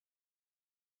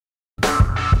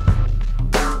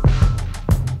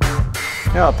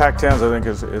Yeah, Pac-10s I think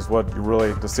is what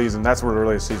really the season. That's where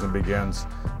really the season begins.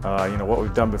 What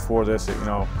we've done before this, it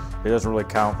doesn't really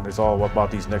count. It's all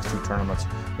about these next two tournaments.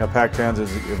 Pac-10s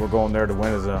is we're going there to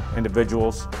win as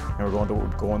individuals, and we're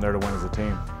going there to win as a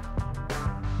team.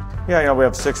 Yeah, we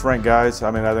have 6 ranked guys.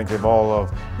 I think they've all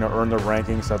earned their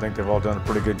rankings. I think they've all done a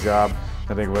pretty good job.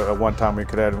 I think at one time we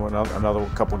could add another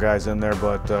couple guys in there,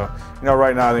 but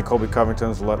right now I think Colby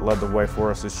Covington's led the way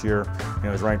for us this year.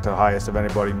 He's ranked the highest of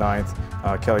anybody, 9th.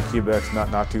 Kelly Kubek's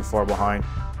not too far behind.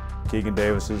 Keegan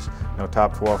Davis is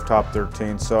top 12, top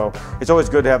 13. So it's always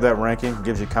good to have that ranking. It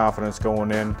gives you confidence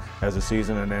going in as a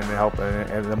season, and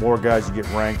the more guys you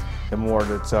get ranked, the more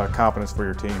it's confidence for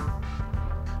your team.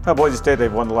 Boise State,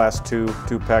 they've won the last two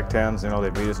Pac-10s. They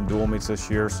beat us in dual meets this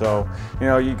year. So, a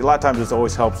lot of times it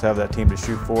always helps to have that team to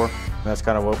shoot for. And that's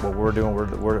kind of what we're doing.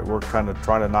 We're kind of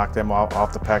trying to knock them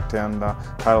off the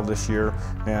Pac-10 title this year.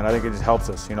 And I think it just helps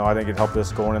us. I think it helped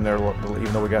us going in there,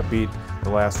 even though we got beat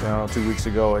the last 2 weeks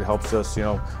ago. It helps us,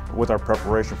 with our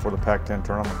preparation for the Pac-10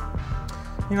 tournament.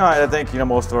 I think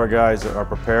most of our guys are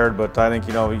prepared, but I think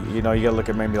you got to look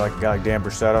at maybe like a guy like Dan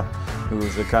Bracetta,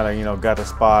 who's kind of got the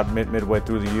spot midway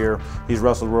through the year. He's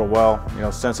wrestled real well,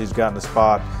 since he's gotten the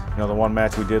spot. The one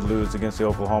match we did lose against the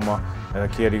Oklahoma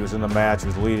kid, he was in the match, he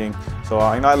was leading. So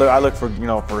I look for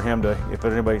for him to, if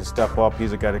anybody can step up,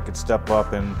 he's a guy that could step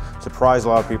up and surprise a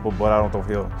lot of people. But I don't know if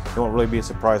he won't really be a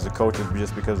surprise to coaches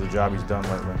just because of the job he's done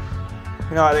lately.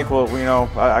 I think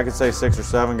I could say 6 or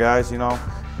 7 guys, and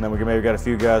then we maybe got a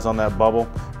few guys on that bubble.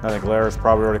 I think Lara's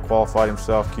probably already qualified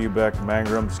himself. Kubek,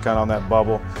 Mangram's kind of on that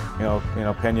bubble.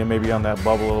 Pena maybe on that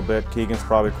bubble a little bit. Keegan's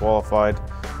probably qualified.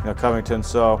 Covington.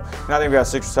 So I think we got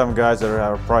 6 or 7 guys that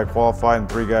are probably qualified, and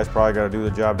 3 guys probably got to do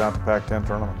the job down at the Pac-10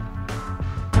 tournament.